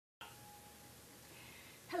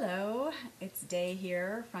Hello, it's Day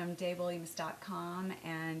here from daywilliams.com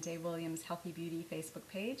and Day Williams Healthy Beauty Facebook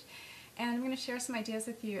page. And I'm going to share some ideas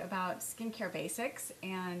with you about skincare basics.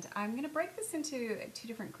 And I'm going to break this into two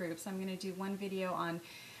different groups. I'm going to do one video on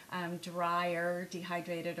drier,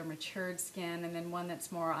 dehydrated, or matured skin, and then one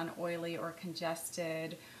that's more on oily or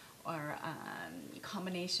congested or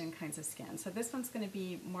combination kinds of skin. So this one's going to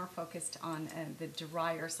be more focused on the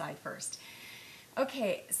drier side first.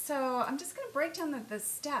 Okay, so I'm just going to break down the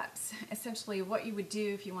steps, essentially what you would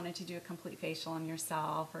do if you wanted to do a complete facial on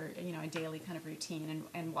yourself, or a daily kind of routine,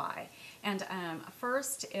 and why. And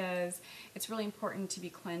first is, it's really important to be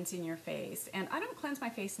cleansing your face. And I don't cleanse my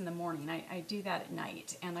face in the morning, I do that at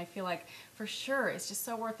night. And I feel like for sure it's just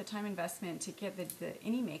so worth the time investment to get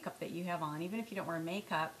any makeup that you have on, even if you don't wear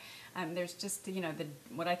makeup. There's just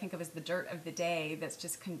what I think of as the dirt of the day that's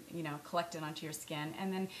just collected onto your skin,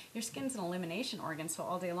 and then your skin's an elimination organ, so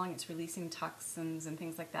all day long it's releasing toxins and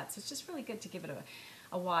things like that. So it's just really good to give it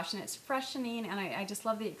a wash, and it's freshening, and I just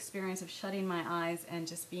love the experience of shutting my eyes and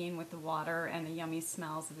just being with the water and the yummy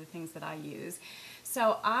smells of the things that I use.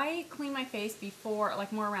 So I clean my face before,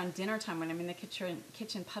 like more around dinner time when I'm in the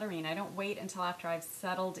kitchen puttering. I don't wait until after I've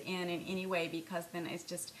settled in any way, because then it's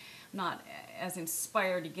just not as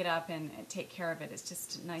inspired to get up and take care of it. It's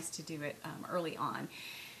just nice to do it early on.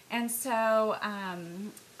 And so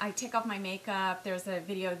I take off my makeup. There's a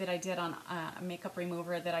video that I did on a makeup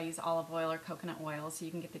remover that I use olive oil or coconut oil, so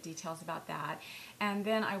you can get the details about that. And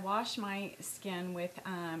then I wash my skin with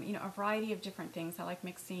a variety of different things. I like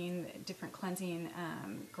mixing different cleansing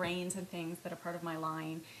grains and things that are part of my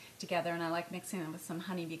line together, and I like mixing them with some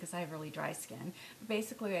honey because I have really dry skin. But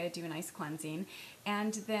basically, I do a nice cleansing,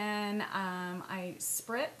 and then I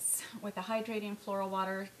spritz with a hydrating floral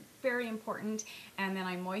water, very important, and then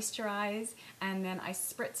I moisturize, and then I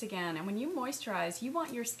spritz again. And when you moisturize, you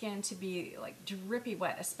want your skin to be like drippy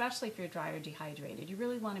wet, especially if you're dry or dehydrated. You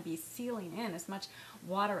really want to be sealing in as much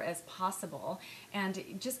water as possible, and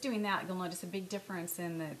just doing that, you'll notice a big difference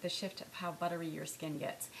in the shift of how buttery your skin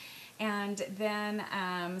gets. And then,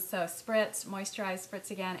 so spritz, moisturize,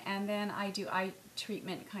 spritz again, and then I do eye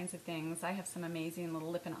treatment kinds of things. I have some amazing little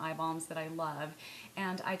lip and eye balms that I love,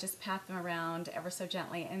 and I just pat them around ever so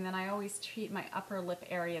gently. And then I always treat my upper lip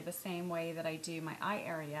area the same way that I do my eye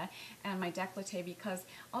area and my décolleté, because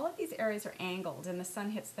all of these areas are angled and the sun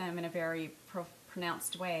hits them in a very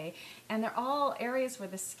pronounced way, and they're all areas where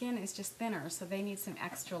the skin is just thinner, so they need some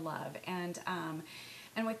extra love.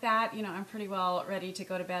 And with that, I'm pretty well ready to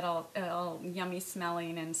go to bed, all yummy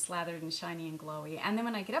smelling and slathered and shiny and glowy. And then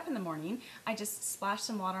when I get up in the morning, I just splash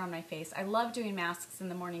some water on my face. I love doing masks in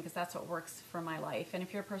the morning because that's what works for my life. And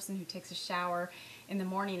if you're a person who takes a shower in the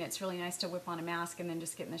morning, it's really nice to whip on a mask and then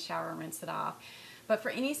just get in the shower and rinse it off. But for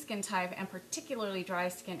any skin type, and particularly dry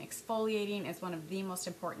skin, exfoliating is one of the most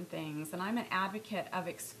important things. And I'm an advocate of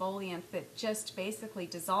exfoliants that just basically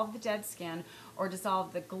dissolve the dead skin or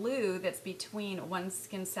dissolve the glue that's between one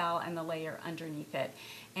skin cell and the layer underneath it.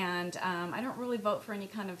 And I don't really vote for any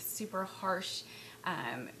kind of super harsh,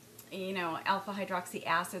 alpha hydroxy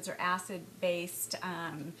acids or acid-based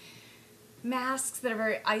masks that are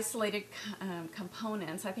very isolated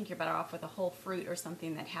components. I think you're better off with a whole fruit or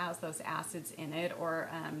something that has those acids in it, or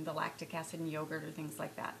the lactic acid in yogurt or things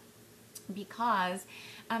like that, because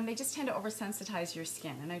they just tend to oversensitize your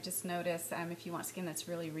skin. And I just notice if you want skin that's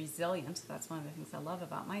really resilient, that's one of the things I love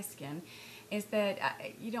about my skin, is that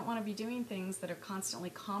you don't want to be doing things that are constantly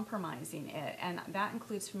compromising it. And that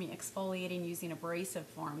includes for me exfoliating using abrasive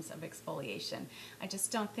forms of exfoliation. I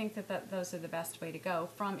just don't think that those are the best way to go,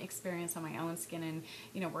 from experience on my own skin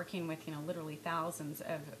and working with literally thousands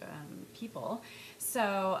of people.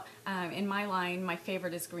 So in my line, my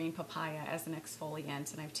favorite is green papaya as an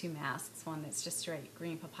exfoliant, and I have two masks, one that's just straight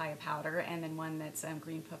green papaya powder, and then one that's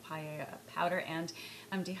green papaya powder and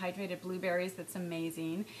dehydrated blueberries. That's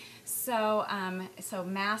amazing. So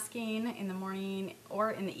masking in the morning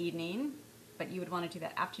or in the evening, but you would want to do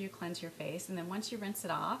that after you cleanse your face. And then once you rinse it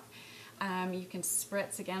off, you can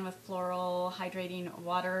spritz again with floral hydrating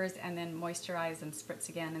waters, and then moisturize and spritz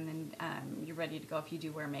again, and then you're ready to go if you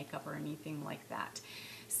do wear makeup or anything like that.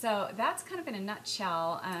 So that's kind of in a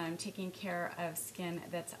nutshell, taking care of skin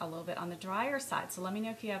that's a little bit on the drier side. So let me know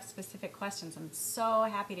if you have specific questions. I'm so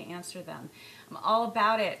happy to answer them. I'm all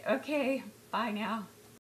about it. Okay, bye now.